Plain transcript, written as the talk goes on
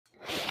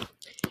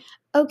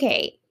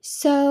Okay,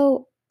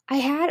 so I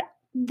had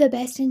the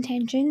best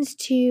intentions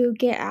to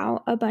get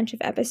out a bunch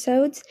of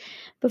episodes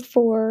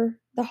before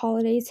the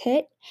holidays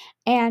hit.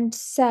 And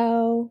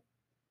so,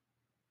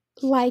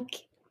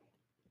 like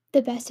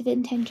the best of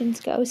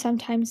intentions go,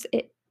 sometimes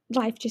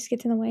life just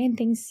gets in the way and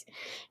things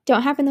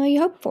don't happen the way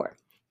you hope for.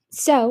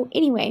 So,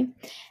 anyway,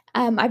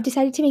 I've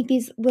decided to make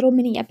these little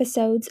mini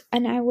episodes,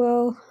 and I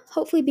will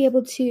hopefully be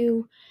able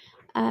to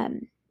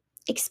um,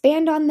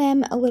 expand on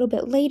them a little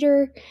bit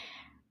later.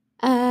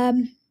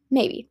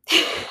 Maybe.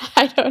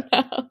 I don't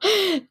know.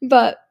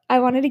 But I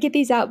wanted to get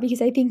these out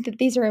because I think that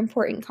these are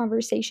important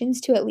conversations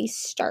to at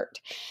least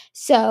start.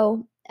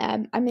 So,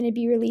 I'm going to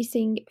be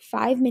releasing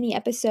 5 mini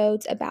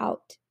episodes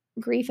about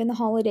grief in the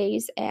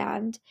holidays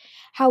and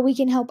how we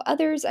can help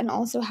others and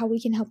also how we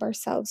can help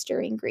ourselves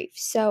during grief.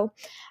 So,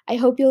 I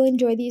hope you'll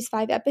enjoy these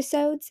 5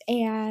 episodes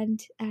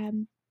and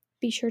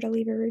be sure to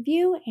leave a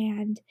review.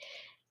 And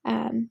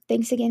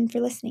thanks again for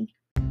listening.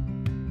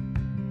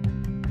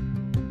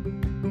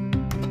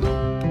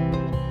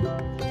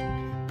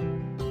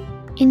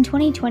 In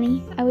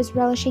 2020, I was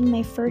relishing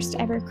my first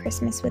ever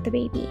Christmas with a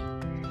baby.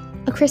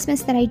 A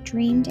Christmas that I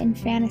dreamed and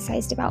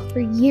fantasized about for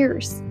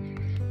years.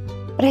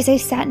 But as I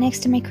sat next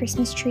to my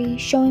Christmas tree,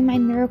 showing my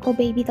miracle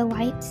baby the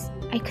lights,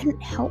 I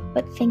couldn't help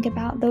but think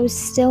about those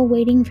still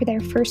waiting for their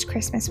first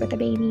Christmas with a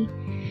baby,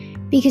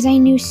 because I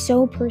knew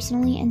so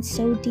personally and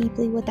so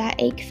deeply what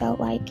that ache felt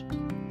like.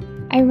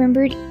 I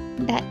remembered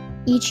that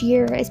each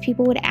year, as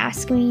people would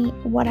ask me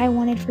what I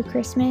wanted for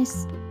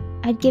Christmas,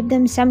 I'd give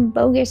them some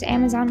bogus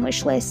Amazon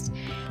wish list,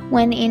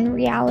 when in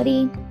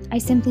reality, I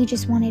simply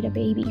just wanted a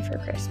baby for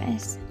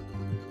Christmas.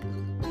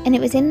 And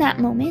it was in that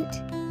moment,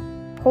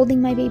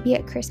 holding my baby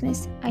at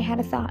Christmas, I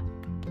had a thought.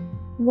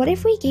 What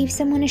if we gave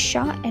someone a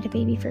shot at a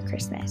baby for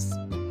Christmas?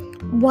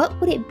 What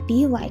would it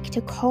be like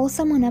to call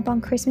someone up on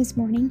Christmas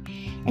morning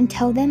and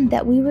tell them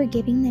that we were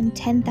giving them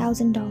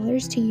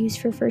 $10,000 to use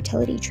for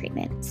fertility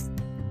treatments?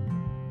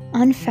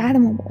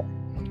 Unfathomable.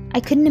 I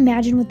couldn't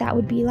imagine what that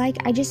would be like.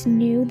 I just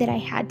knew that I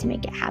had to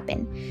make it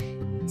happen,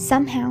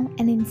 somehow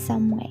and in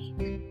some way.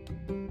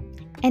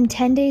 And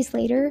 10 days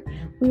later,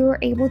 we were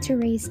able to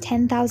raise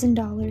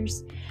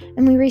 $10,000,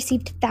 and we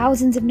received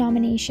thousands of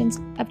nominations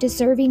of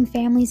deserving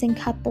families and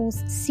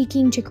couples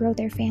seeking to grow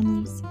their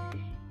families.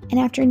 And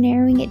after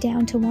narrowing it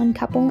down to one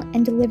couple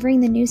and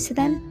delivering the news to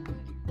them,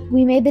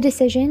 we made the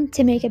decision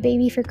to make a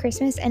Baby for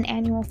Christmas an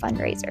annual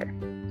fundraiser.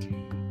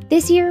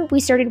 This year, we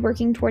started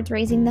working towards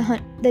raising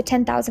the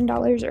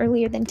 $10,000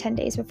 earlier than 10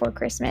 days before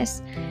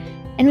Christmas,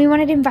 and we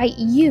wanted to invite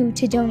you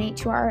to donate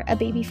to our A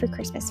Baby for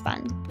Christmas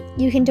fund.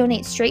 You can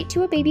donate straight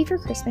to A Baby for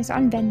Christmas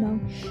on Venmo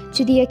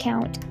to the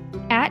account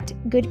at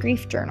Good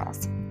Grief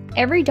Journals.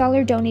 Every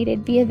dollar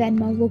donated via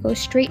Venmo will go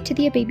straight to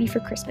the A Baby for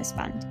Christmas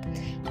fund.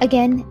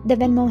 Again, the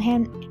Venmo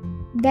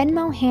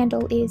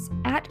handle is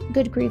at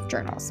Good Grief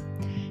Journals.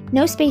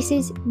 No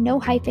spaces, no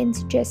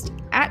hyphens, just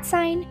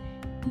 @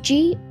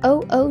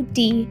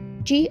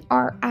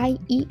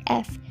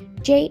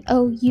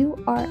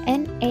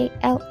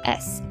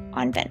 GOODGRIEFJOURNALS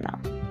on Venmo.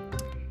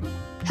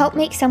 Help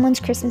make someone's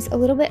Christmas a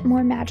little bit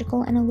more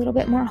magical and a little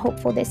bit more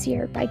hopeful this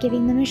year by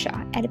giving them a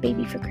shot at a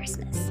baby for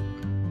Christmas.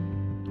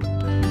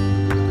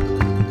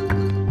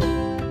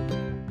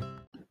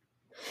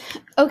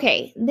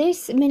 Okay,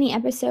 this mini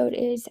episode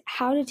is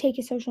how to take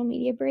a social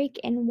media break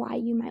and why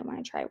you might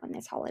want to try one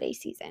this holiday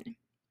season.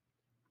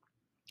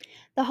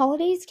 The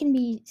holidays can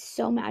be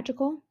so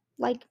magical,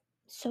 like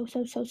so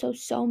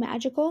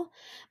magical,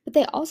 but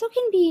they also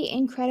can be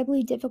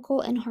incredibly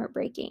difficult and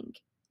heartbreaking.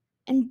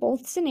 And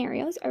both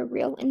scenarios are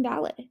real and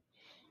valid.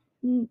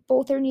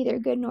 Both are neither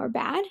good nor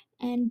bad,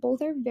 and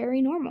both are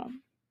very normal.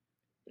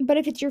 But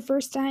if it's your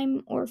first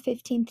time or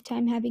 15th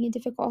time having a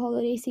difficult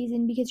holiday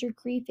season because your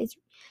grief is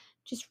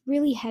just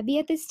really heavy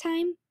at this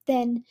time,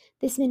 then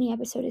this mini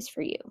episode is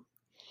for you.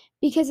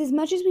 Because as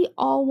much as we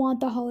all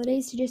want the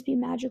holidays to just be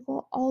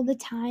magical all the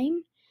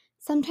time,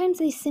 sometimes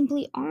they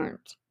simply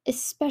aren't,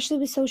 especially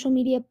with social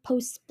media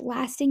posts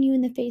blasting you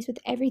in the face with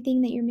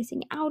everything that you're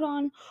missing out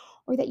on,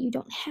 or that you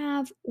don't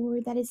have, or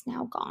that is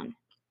now gone.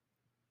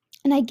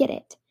 And I get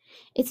it.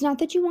 It's not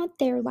that you want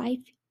their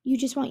life, you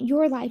just want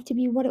your life to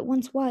be what it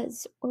once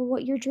was, or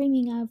what you're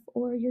dreaming of,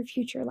 or your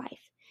future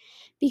life.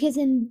 Because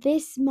in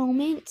this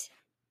moment,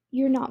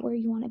 you're not where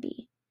you want to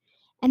be.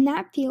 And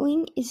that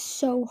feeling is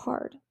so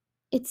hard.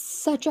 It's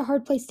such a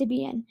hard place to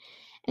be in.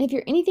 And if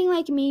you're anything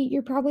like me,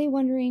 you're probably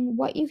wondering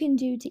what you can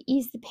do to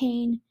ease the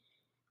pain,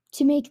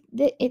 to make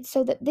it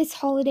so that this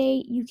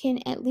holiday you can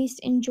at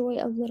least enjoy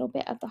a little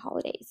bit of the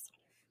holidays.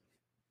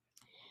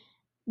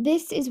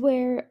 This is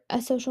where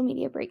a social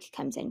media break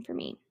comes in for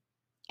me.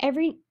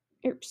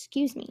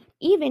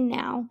 Even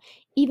now,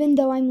 even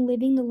though I'm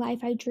living the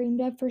life I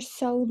dreamed of for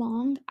so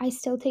long, I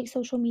still take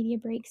social media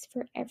breaks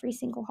for every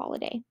single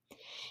holiday.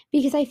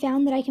 Because I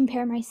found that I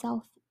compare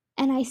myself,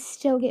 and I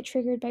still get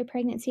triggered by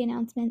pregnancy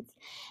announcements,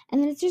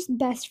 and that it's just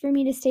best for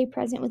me to stay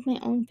present with my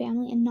own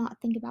family and not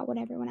think about what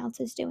everyone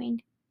else is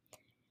doing.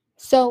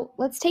 So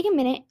let's take a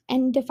minute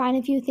and define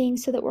a few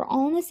things so that we're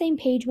all on the same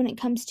page when it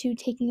comes to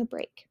taking a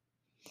break.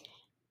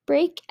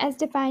 Break, as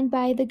defined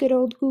by the good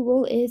old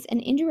Google, is an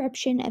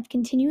interruption of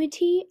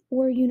continuity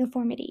or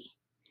uniformity.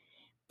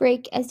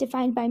 Break, as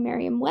defined by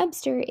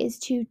Merriam-Webster, is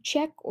to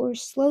check or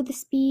slow the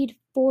speed,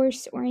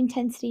 force, or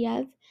intensity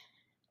of,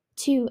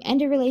 to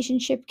end a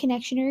relationship,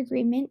 connection, or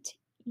agreement,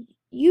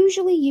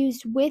 usually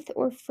used with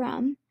or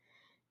from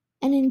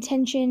an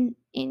an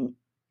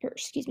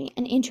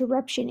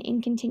interruption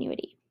in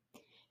continuity.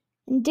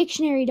 And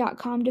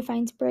dictionary.com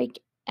defines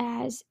break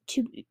as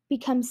to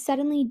become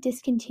suddenly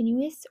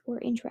discontinuous or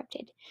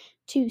interrupted,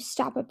 to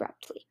stop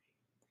abruptly.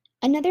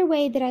 Another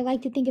way that I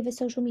like to think of a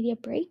social media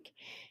break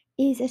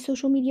is a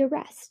social media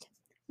rest.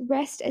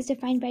 Rest, as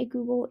defined by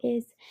Google,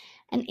 is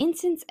an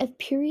instance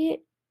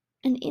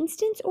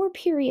or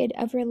period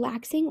of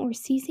relaxing or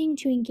ceasing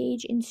to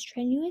engage in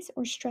strenuous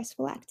or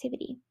stressful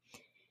activity.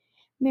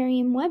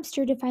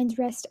 Merriam-Webster defines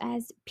rest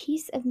as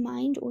peace of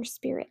mind or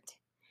spirit,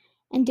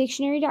 and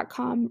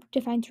dictionary.com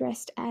defines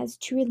rest as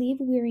to relieve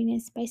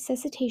weariness by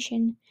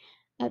cessation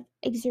of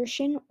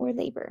exertion or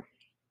labor.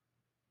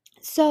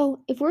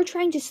 So, if we're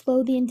trying to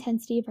slow the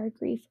intensity of our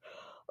grief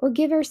or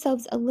give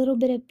ourselves a little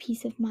bit of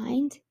peace of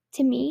mind,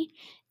 to me,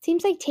 it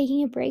seems like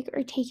taking a break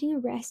or taking a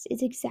rest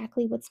is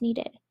exactly what's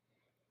needed.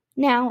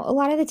 Now, a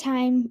lot of the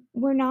time,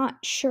 we're not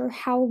sure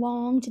how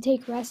long to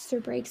take rests or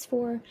breaks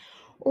for,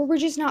 or we're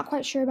just not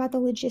quite sure about the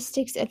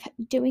logistics of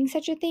doing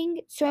such a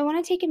thing. So, I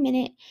want to take a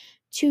minute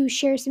to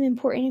share some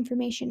important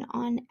information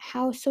on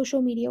how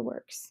social media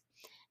works.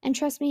 And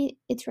trust me,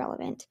 it's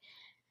relevant,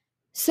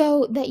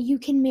 so that you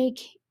can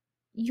make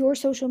your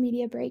social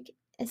media break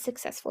as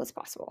successful as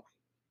possible.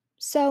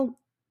 So,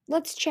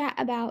 let's chat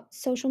about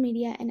social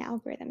media and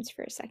algorithms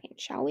for a second,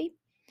 shall we?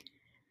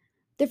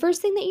 The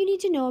first thing that you need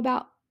to know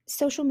about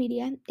social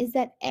media is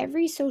that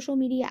every social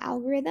media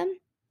algorithm,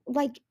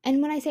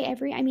 and when I say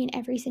every, I mean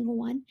every single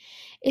one,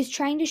 is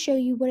trying to show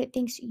you what it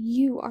thinks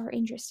you are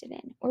interested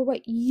in or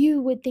what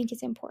you would think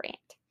is important.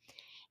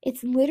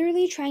 It's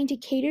literally trying to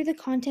cater the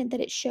content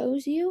that it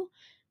shows you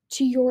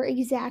to your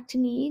exact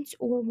needs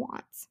or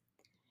wants.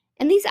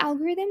 And these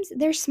algorithms,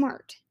 they're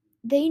smart.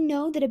 They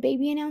know that a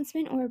baby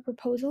announcement or a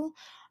proposal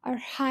are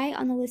high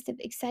on the list of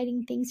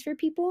exciting things for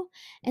people.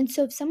 And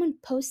so if someone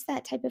posts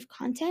that type of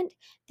content,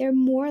 they're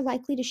more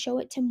likely to show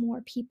it to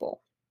more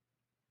people.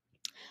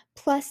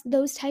 Plus,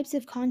 those types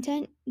of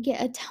content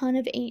get a ton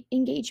of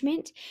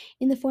engagement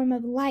in the form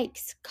of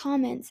likes,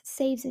 comments,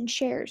 saves, and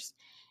shares.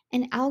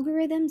 And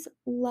algorithms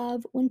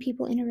love when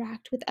people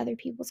interact with other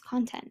people's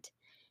content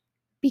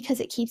because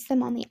it keeps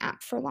them on the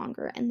app for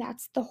longer. And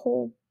that's the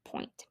whole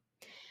point.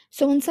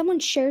 So when someone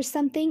shares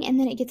something and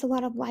then it gets a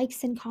lot of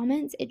likes and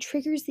comments, it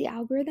triggers the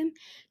algorithm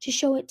to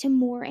show it to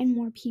more and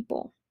more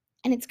people.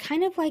 And it's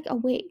kind of like a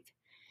wave.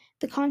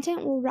 The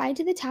content will ride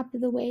to the top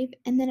of the wave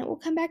and then it will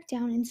come back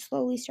down and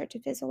slowly start to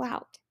fizzle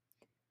out.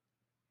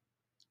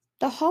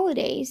 The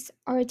holidays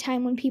are a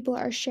time when people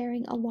are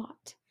sharing a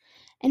lot,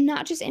 and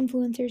not just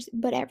influencers,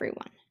 but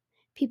everyone.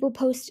 People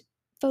post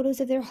photos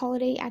of their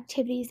holiday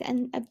activities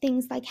and of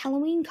things like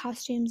Halloween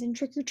costumes and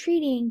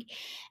trick-or-treating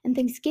and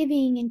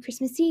Thanksgiving and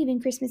Christmas Eve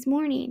and Christmas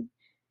morning.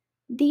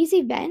 These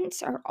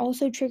events are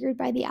also triggered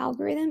by the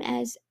algorithm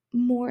as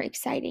more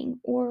exciting,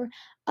 or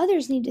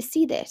others need to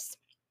see this.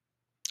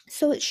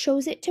 So it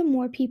shows it to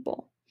more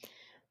people.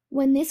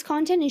 When this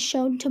content is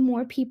shown to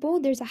more people,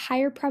 there's a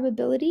higher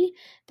probability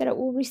that it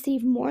will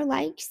receive more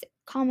likes,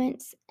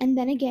 comments, and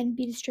then again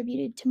be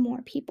distributed to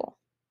more people.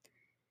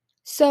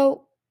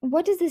 So,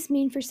 what does this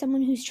mean for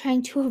someone who's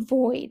trying to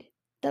avoid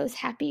those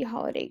happy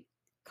holiday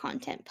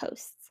content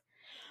posts,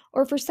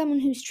 or for someone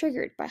who's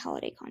triggered by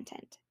holiday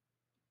content?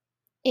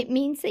 It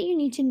means that you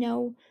need to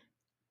know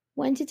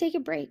when to take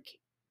a break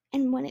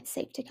and when it's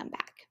safe to come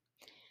back.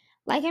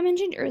 Like I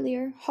mentioned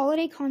earlier,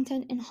 holiday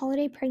content and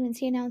holiday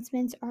pregnancy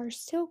announcements are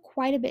still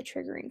quite a bit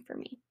triggering for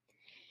me.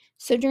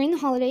 So during the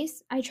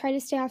holidays, I try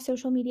to stay off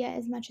social media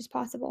as much as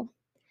possible.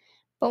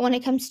 But when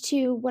it comes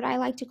to what I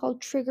like to call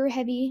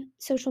trigger-heavy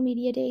social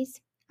media days,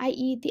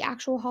 i.e. the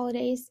actual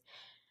holidays,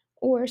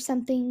 or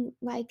something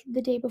like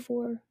the day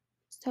before,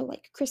 so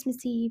like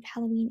Christmas Eve,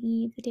 Halloween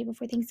Eve, the day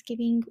before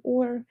Thanksgiving,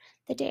 or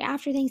the day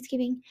after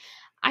Thanksgiving,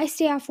 I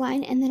stay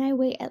offline and then I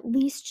wait at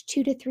least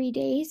 2 to 3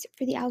 days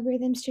for the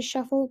algorithms to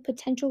shuffle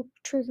potential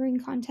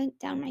triggering content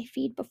down my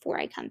feed before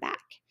I come back.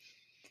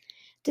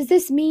 Does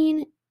this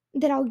mean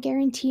that I'll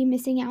guarantee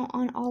missing out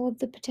on all of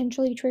the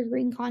potentially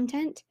triggering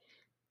content?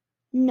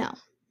 No,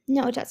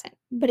 it doesn't.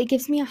 But it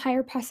gives me a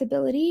higher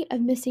possibility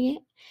of missing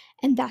it,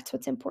 and that's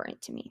what's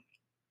important to me.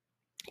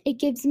 It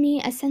gives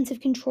me a sense of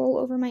control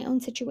over my own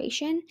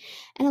situation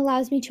and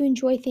allows me to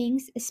enjoy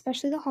things,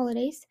 especially the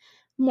holidays,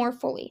 more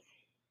fully.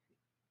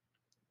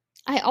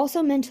 I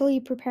also mentally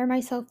prepare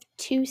myself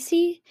to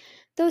see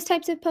those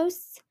types of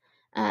posts.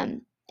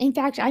 In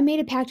fact, I made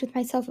a pact with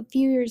myself a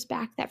few years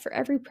back that for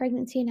every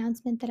pregnancy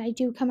announcement that I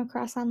do come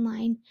across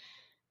online,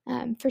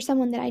 for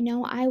someone that I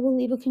know, I will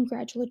leave a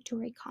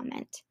congratulatory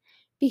comment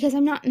because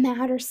I'm not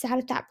mad or sad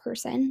at that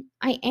person.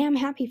 I am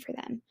happy for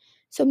them.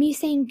 So me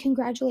saying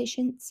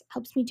congratulations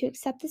helps me to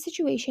accept the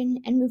situation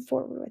and move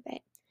forward with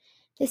it.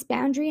 This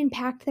boundary and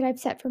pact that I've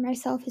set for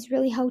myself has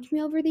really helped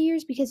me over the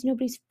years because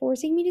nobody's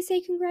forcing me to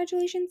say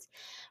congratulations,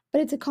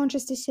 but it's a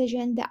conscious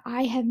decision that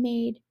I have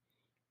made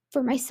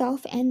for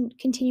myself and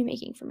continue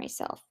making for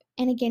myself.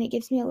 And again, it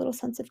gives me a little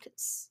sense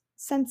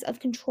of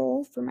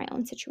control for my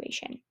own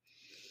situation.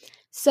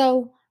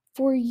 So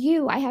for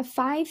you, I have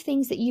 5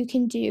 things that you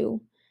can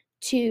do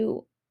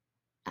to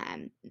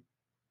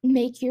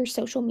make your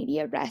social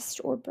media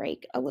rest or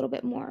break a little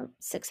bit more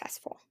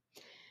successful.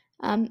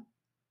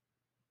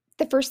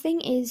 The first thing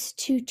is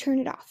to turn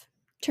it off.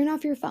 Turn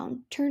off your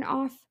phone. Turn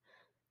off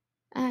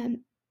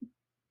Instagram,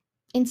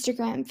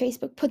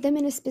 Facebook. Put them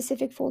in a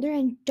specific folder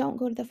and don't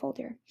go to the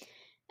folder.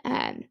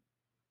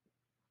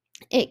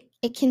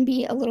 It can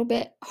be a little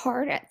bit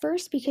hard at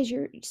first because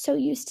you're so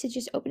used to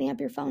just opening up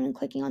your phone and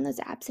clicking on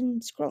those apps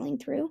and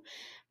scrolling through.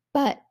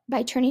 But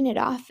by turning it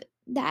off,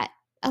 that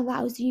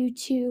allows you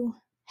to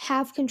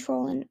have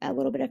control and a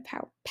little bit of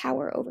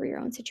power over your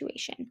own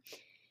situation.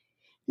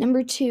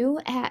 Number 2,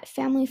 at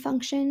family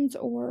functions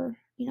or,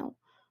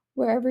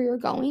 wherever you're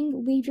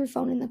going, leave your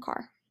phone in the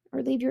car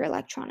or leave your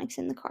electronics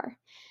in the car.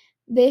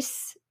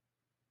 This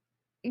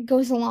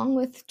goes along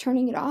with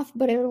turning it off,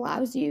 but it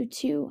allows you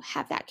to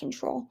have that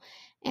control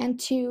and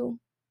to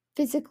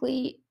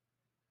physically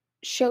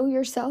show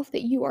yourself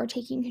that you are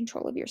taking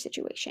control of your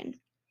situation.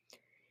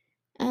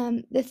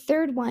 The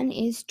third one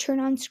is turn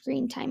on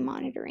screen time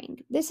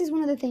monitoring. This is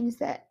one of the things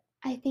that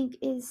I think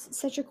is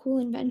such a cool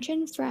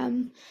invention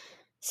from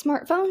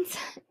smartphones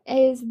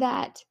is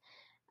that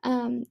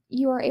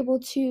you are able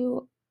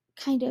to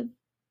kind of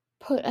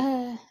put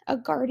a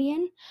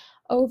guardian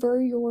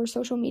over your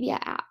social media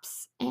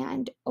apps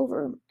and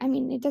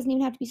it doesn't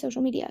even have to be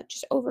social media,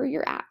 just over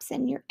your apps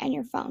and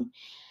your phone.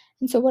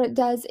 And so what it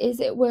does is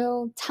it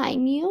will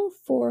time you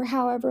for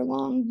however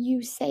long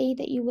you say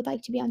that you would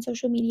like to be on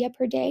social media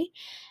per day.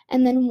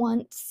 And then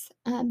once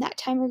that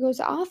timer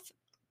goes off,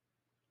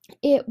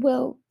 it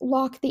will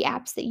lock the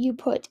apps that you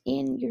put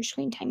in your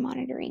screen time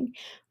monitoring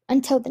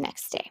until the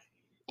next day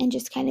and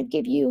just kind of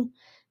give you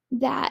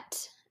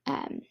that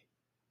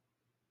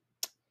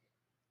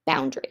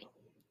boundary.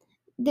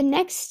 The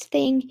next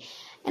thing,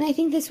 and I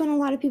think this one a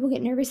lot of people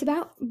get nervous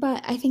about,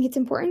 but I think it's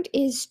important,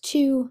 is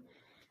to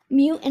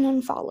mute and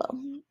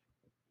unfollow.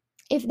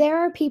 If there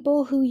are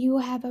people who you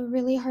have a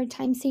really hard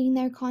time seeing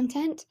their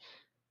content,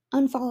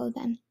 unfollow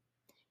them.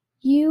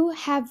 You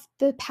have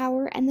the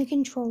power and the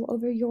control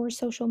over your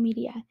social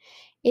media.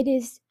 It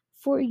is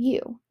for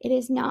you. It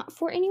is not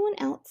for anyone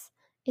else.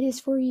 It is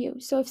for you.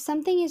 So if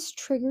something is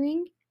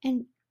triggering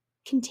and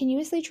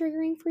continuously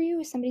triggering for you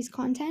with somebody's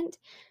content,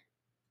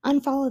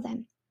 unfollow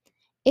them.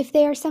 If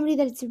they are somebody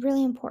that it's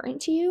really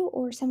important to you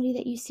or somebody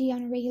that you see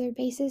on a regular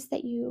basis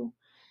that you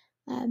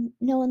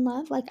know and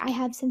love, like I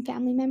have some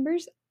family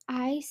members,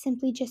 I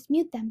simply just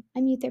mute them.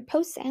 I mute their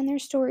posts and their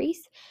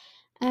stories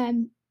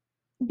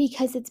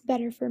because it's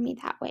better for me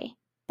that way.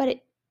 But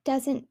it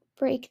doesn't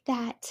break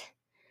that,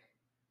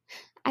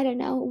 I don't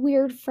know,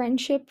 weird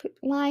friendship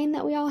line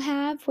that we all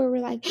have where we're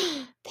like,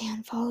 they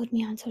unfollowed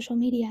me on social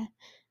media.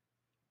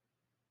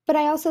 But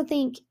I also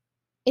think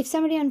if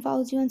somebody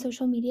unfollows you on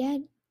social media,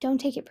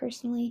 don't take it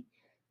personally.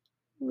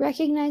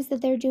 Recognize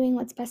that they're doing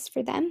what's best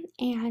for them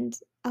and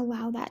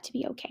allow that to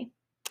be okay.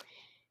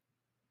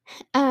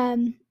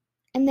 And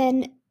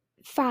then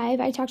 5,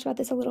 I talked about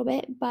this a little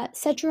bit, but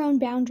set your own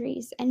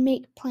boundaries and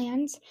make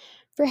plans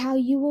for how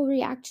you will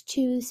react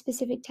to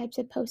specific types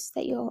of posts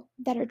that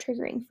are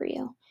triggering for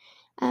you.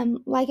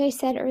 Like I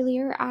said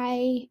earlier,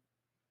 I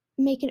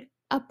make it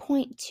a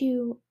point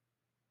to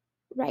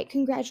write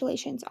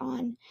congratulations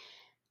on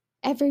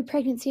every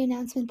pregnancy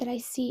announcement that I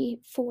see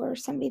for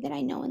somebody that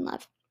I know and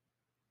love.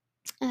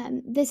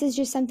 This is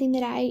just something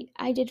that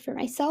I did for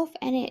myself,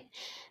 and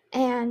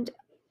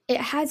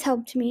it has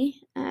helped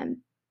me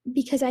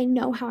because I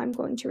know how I'm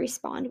going to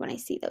respond when I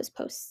see those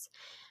posts.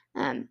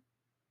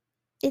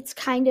 It's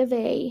kind of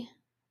like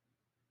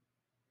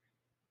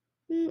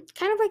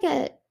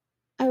a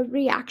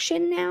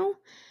reaction now,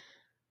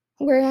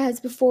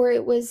 whereas before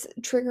it was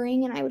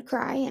triggering and I would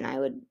cry and I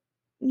would,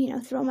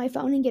 throw my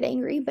phone and get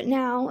angry. But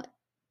now,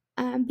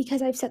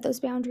 because I've set those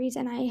boundaries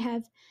and I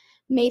have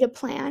made a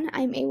plan,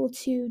 I'm able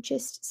to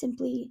just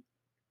simply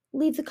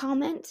leave the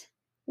comment,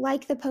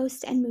 like the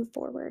post, and move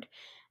forward.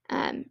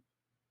 And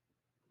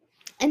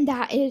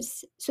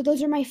so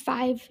those are my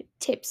 5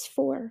 tips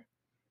for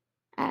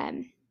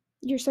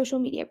your social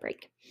media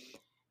break.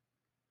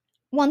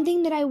 One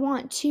thing that I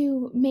want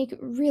to make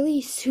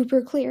really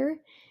super clear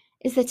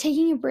is that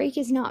taking a break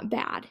is not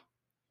bad.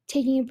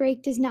 Taking a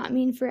break does not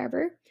mean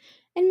forever.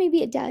 And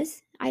maybe it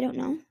does. I don't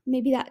know.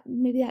 Maybe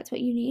that's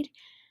what you need.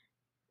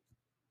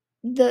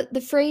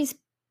 The phrase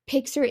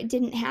 "picture it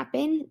didn't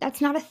happen,"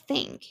 that's not a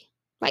thing.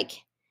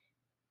 Like,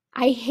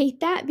 I hate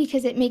that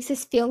because it makes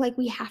us feel like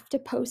we have to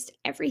post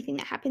everything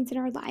that happens in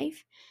our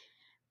life.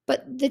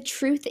 But the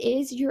truth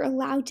is, you're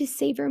allowed to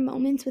savor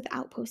moments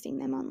without posting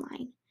them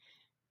online.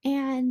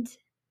 And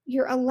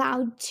you're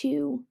allowed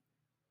to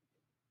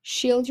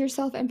shield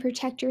yourself and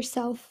protect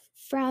yourself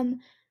from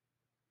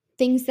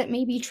things that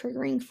may be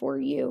triggering for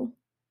you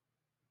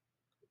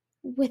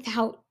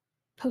without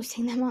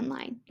posting them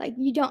online. Like,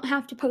 you don't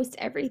have to post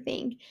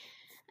everything.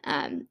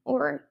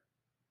 Or,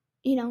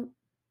 you know,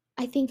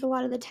 I think a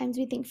lot of the times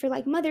we think for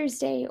like Mother's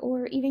Day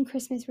or even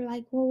Christmas, we're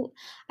like, well,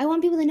 I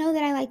want people to know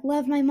that I like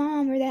love my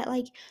mom, or that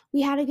like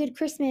we had a good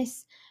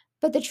Christmas.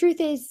 But the truth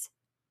is,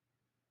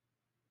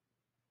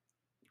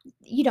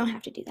 you don't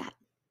have to do that.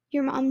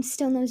 Your mom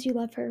still knows you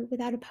love her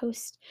without a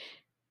post.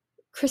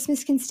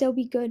 Christmas can still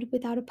be good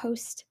without a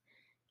post.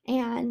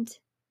 And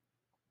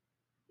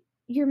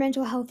your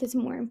mental health is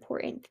more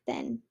important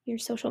than your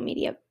social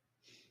media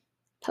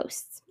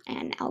posts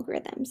and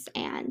algorithms.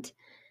 And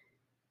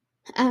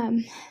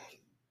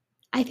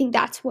I think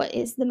that's what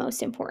is the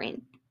most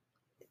important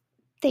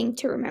thing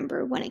to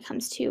remember when it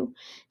comes to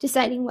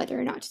deciding whether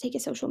or not to take a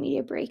social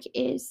media break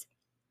is,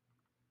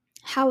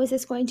 how is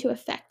this going to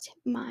affect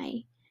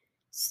my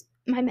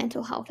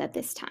mental health at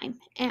this time?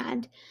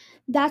 And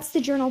that's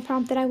the journal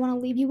prompt that I want to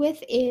leave you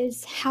with,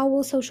 is how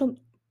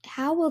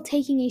will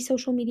taking a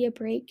social media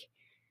break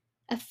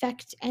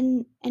affect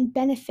and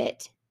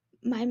benefit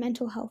my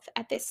mental health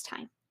at this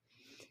time?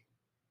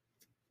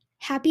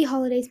 Happy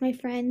holidays, my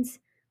friends.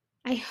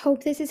 I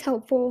hope this is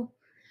helpful.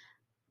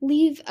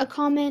 Leave a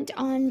comment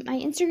on my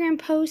Instagram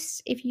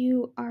posts if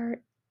you are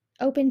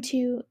open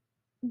to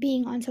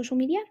being on social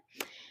media.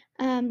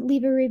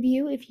 Leave a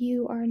review if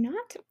you are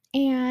not.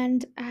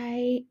 And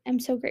I am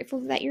so grateful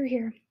that you're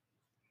here.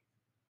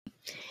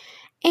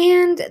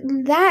 And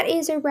that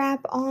is a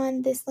wrap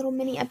on this little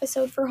mini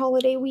episode for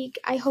holiday week.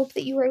 I hope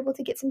that you were able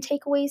to get some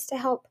takeaways to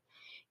help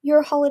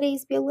your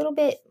holidays be a little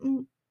bit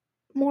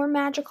more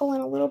magical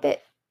and a little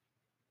bit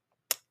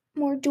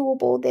more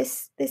doable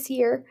this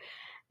year.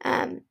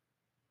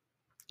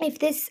 If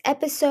this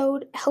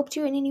episode helped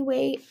you in any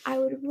way, I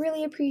would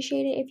really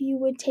appreciate it if you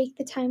would take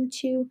the time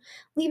to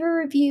leave a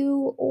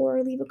review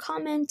or leave a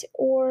comment,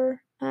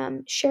 or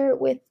share it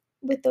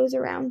with those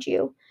around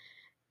you.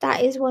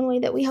 That is one way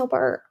that we help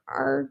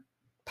our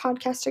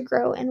podcast to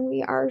grow. And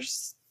we are,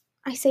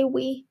 I say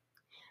we,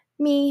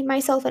 me,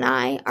 myself, and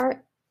I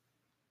are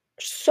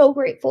so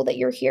grateful that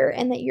you're here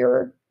and that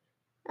you're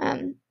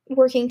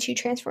working to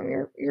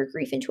transform your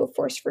grief into a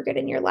force for good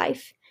in your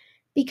life,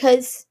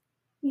 because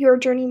your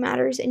journey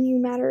matters and you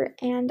matter.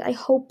 And I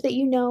hope that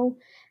you know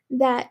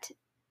that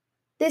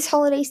this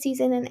holiday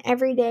season and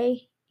every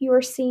day you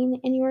are seen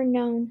and you are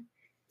known,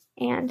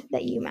 and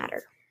that you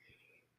matter.